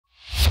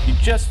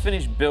just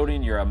finished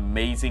building your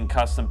amazing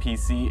custom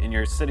PC and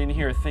you're sitting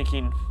here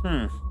thinking,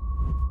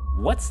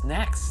 what's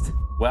next?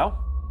 Well,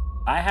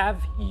 I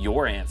have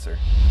your answer.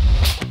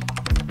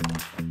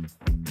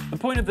 The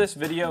point of this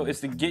video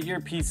is to get your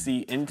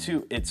PC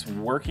into its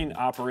working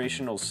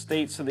operational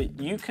state so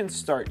that you can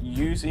start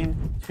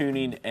using,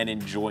 tuning, and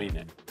enjoying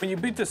it. When you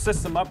boot the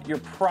system up, you're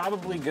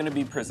probably going to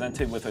be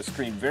presented with a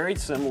screen very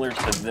similar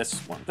to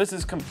this one. This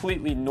is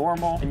completely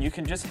normal, and you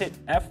can just hit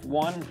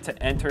F1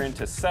 to enter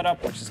into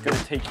setup, which is going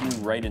to take you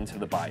right into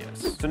the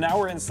BIOS. So now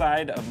we're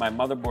inside of my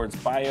motherboard's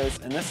BIOS,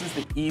 and this is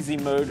the easy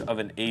mode of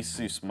an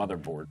Asus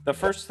motherboard. The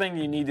first thing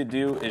you need to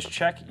do is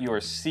check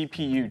your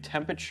CPU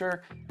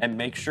temperature and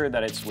make sure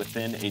that it's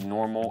within a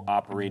normal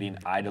operating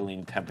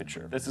idling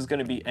temperature. This is going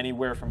to be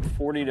anywhere from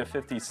 40 to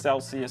 50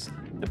 Celsius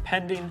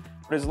depending,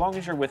 but as long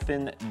as you're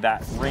within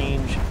that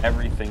range,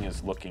 everything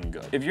is looking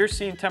good. If you're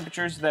seeing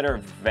temperatures that are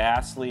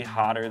vastly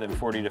hotter than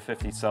 40 to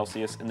 50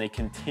 Celsius and they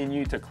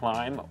continue to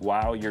climb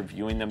while you're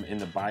viewing them in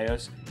the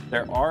BIOS,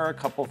 there are a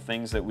couple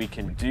things that we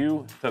can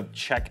do to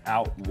check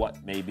out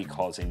what may be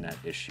causing that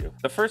issue.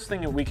 The first thing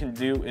that we can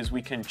do is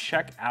we can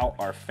check out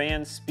our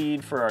fan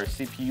speed for our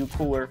CPU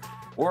cooler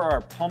or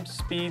our pump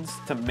speeds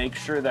to make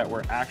sure that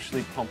we're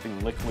actually pumping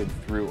liquid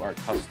through our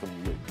custom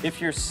loop. If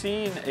you're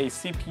seeing a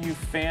CPU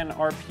fan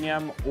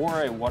RPM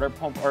or a water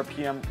pump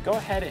RPM, go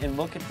ahead and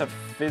look at the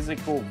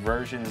physical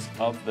versions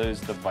of those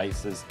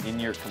devices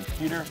in your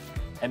computer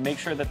and make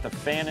sure that the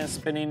fan is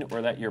spinning or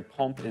that your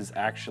pump is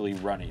actually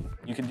running.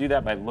 You can do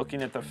that by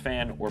looking at the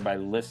fan or by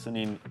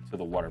listening to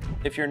the water pump.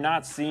 If you're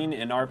not seeing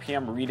an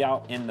RPM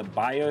readout in the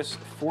BIOS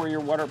for your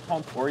water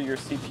pump or your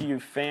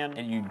CPU fan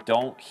and you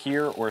don't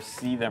hear or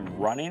see them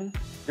running,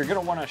 you're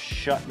gonna wanna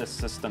shut the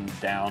system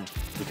down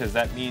because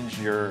that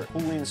means your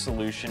cooling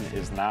solution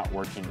is not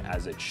working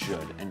as it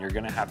should, and you're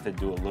gonna have to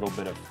do a little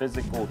bit of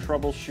physical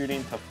troubleshooting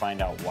to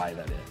find out why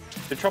that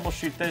is. To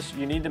troubleshoot this,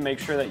 you need to make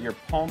sure that your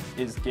pump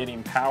is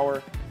getting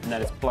power and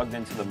that it's plugged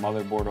into the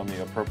motherboard on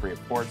the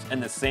appropriate ports,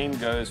 and the same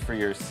goes for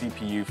your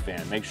CPU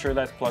fan. Make sure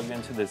that's plugged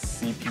into the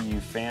CPU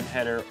fan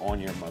header on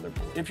your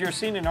motherboard. If you're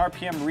seeing an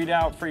RPM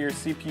readout for your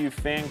CPU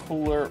fan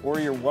cooler or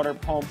your water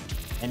pump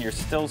and you're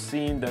still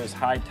seeing those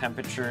high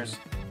temperatures,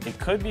 it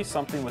could be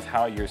something with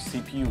how your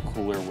CPU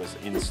cooler was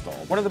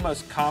installed. One of the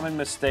most common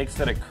mistakes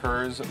that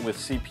occurs with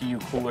CPU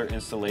cooler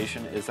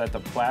installation is that the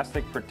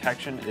plastic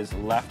protection is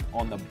left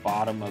on the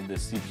bottom of the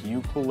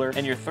CPU cooler,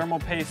 and your thermal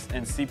paste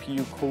and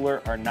CPU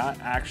cooler are not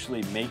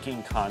actually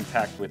making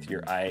contact with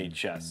your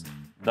IHS,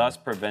 thus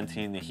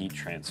preventing the heat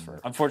transfer.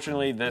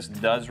 Unfortunately, this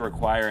does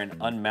require an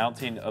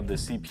unmounting of the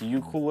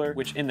CPU cooler,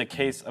 which in the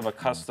case of a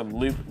custom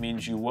loop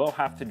means you will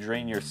have to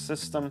drain your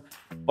system,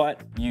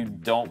 but you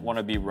don't want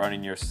to be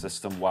running your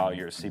system while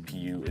your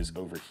CPU is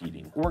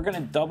overheating. We're going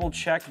to double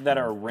check that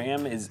our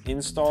RAM is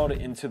installed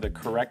into the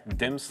correct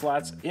DIMM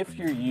slots if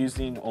you're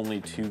using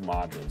only 2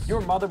 modules.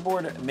 Your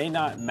motherboard may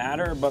not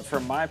matter, but for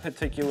my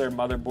particular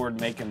motherboard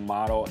make and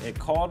model, it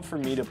called for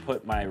me to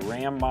put my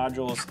RAM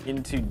modules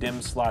into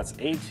DIMM slots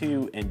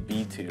A2 and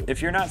B2.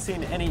 If you're not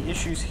seeing any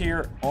issues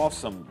here,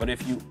 awesome. But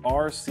if you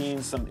are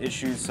seeing some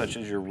issues such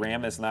as your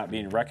RAM is not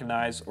being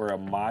recognized or a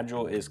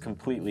module is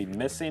completely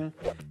missing,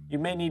 you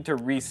may need to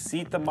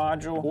reseat the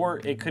module, or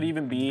it could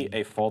even be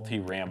a faulty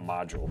RAM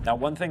module. Now,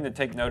 one thing to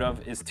take note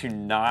of is to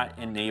not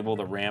enable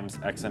the RAM's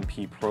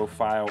XMP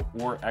profile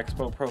or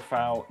Expo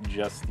profile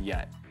just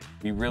yet.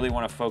 We really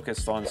want to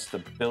focus on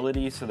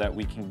stability so that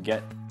we can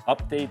get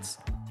updates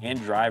and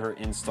driver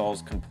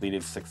installs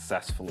completed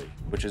successfully,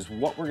 which is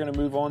what we're going to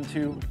move on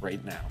to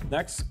right now.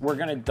 Next, we're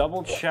going to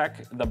double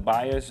check the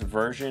BIOS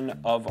version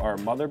of our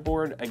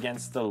motherboard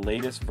against the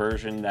latest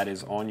version that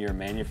is on your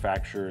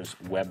manufacturer's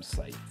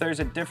website. If there's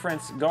a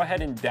difference, go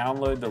ahead and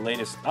download the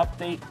latest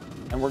update,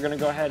 and we're going to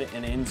go ahead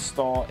and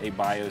install a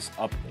BIOS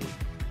update.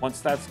 Once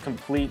that's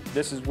complete,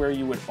 this is where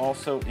you would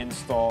also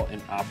install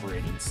an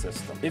operating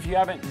system. If you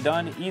haven't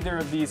done either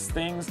of these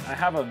things, I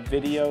have a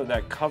video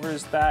that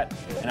covers that,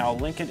 and I'll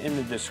link it in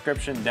the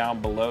description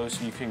down below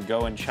so you can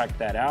go and check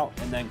that out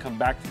and then come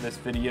back to this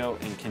video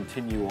and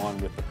continue on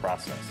with the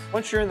process.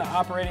 Once you're in the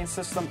operating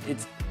system,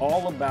 it's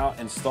all about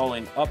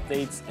installing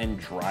updates and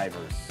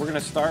drivers. We're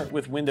gonna start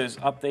with Windows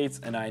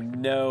updates, and I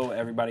know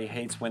everybody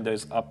hates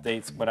Windows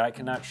updates, but I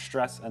cannot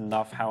stress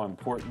enough how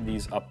important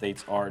these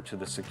updates are to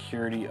the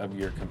security of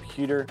your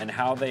computer and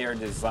how they are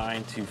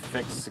designed to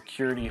fix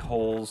security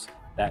holes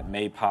that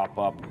may pop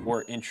up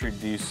or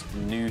introduce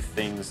new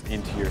things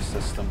into your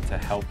system to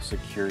help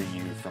secure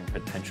you from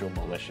potential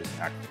malicious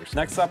actors.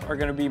 Next up are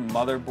going to be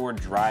motherboard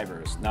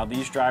drivers. Now,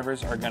 these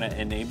drivers are going to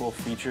enable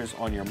features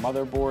on your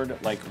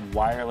motherboard like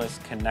wireless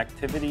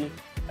connectivity,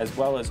 as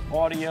well as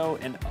audio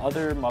and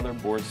other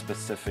motherboard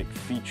specific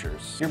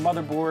features. Your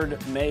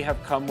motherboard may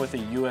have come with a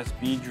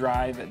USB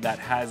drive that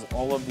has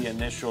all of the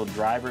initial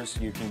drivers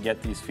so you can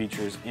get these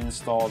features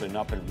installed and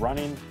up and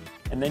running,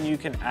 and then you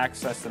can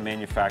access the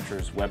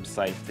manufacturer's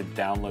website to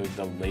download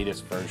the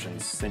latest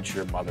versions since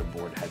your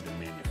motherboard had been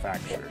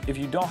manufactured. If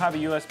you don't have a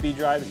USB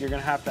drive, you're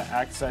going to have to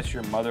access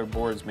your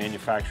motherboard's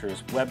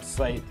manufacturer's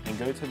website and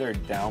go to their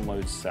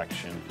downloads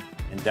section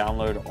and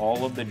download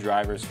all of the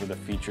drivers for the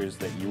features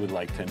that you would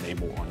like to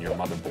enable on your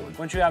motherboard.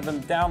 Once you have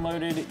them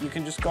downloaded, you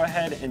can just go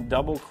ahead and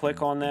double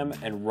click on them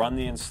and run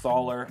the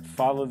installer,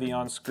 follow the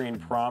on-screen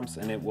prompts,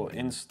 and it will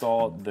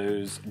install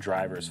those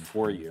drivers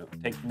for you.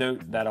 Take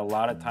note that a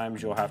lot of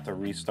times you'll have to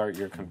restart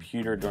your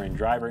computer during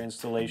driver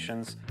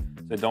installations,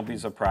 so don't be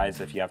surprised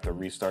if you have to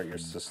restart your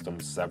system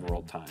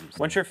several times.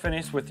 Once you're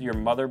finished with your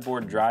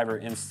motherboard driver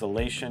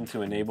installation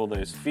to enable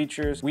those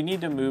features, we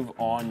need to move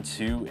on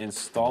to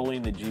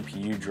installing the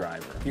GPU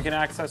driver. You can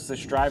access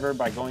this driver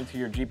by going to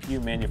your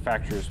GPU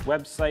manufacturer's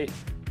website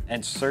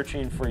and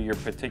searching for your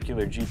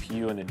particular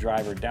GPU in the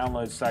driver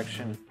download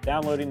section,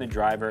 downloading the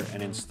driver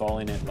and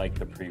installing it like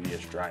the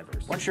previous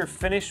drivers. Once you're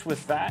finished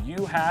with that,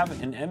 you have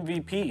an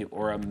MVP,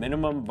 or a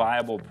minimum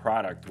viable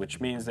product, which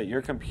means that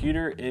your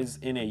computer is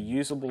in a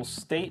usable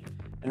state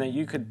and that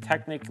you could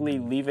technically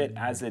leave it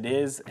as it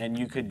is and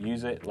you could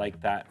use it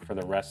like that for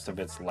the rest of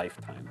its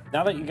lifetime.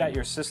 Now that you got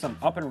your system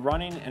up and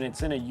running and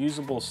it's in a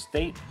usable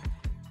state,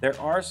 there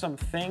are some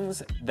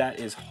things that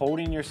is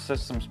holding your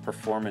system's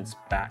performance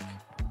back.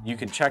 You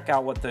can check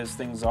out what those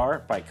things are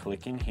by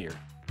clicking here.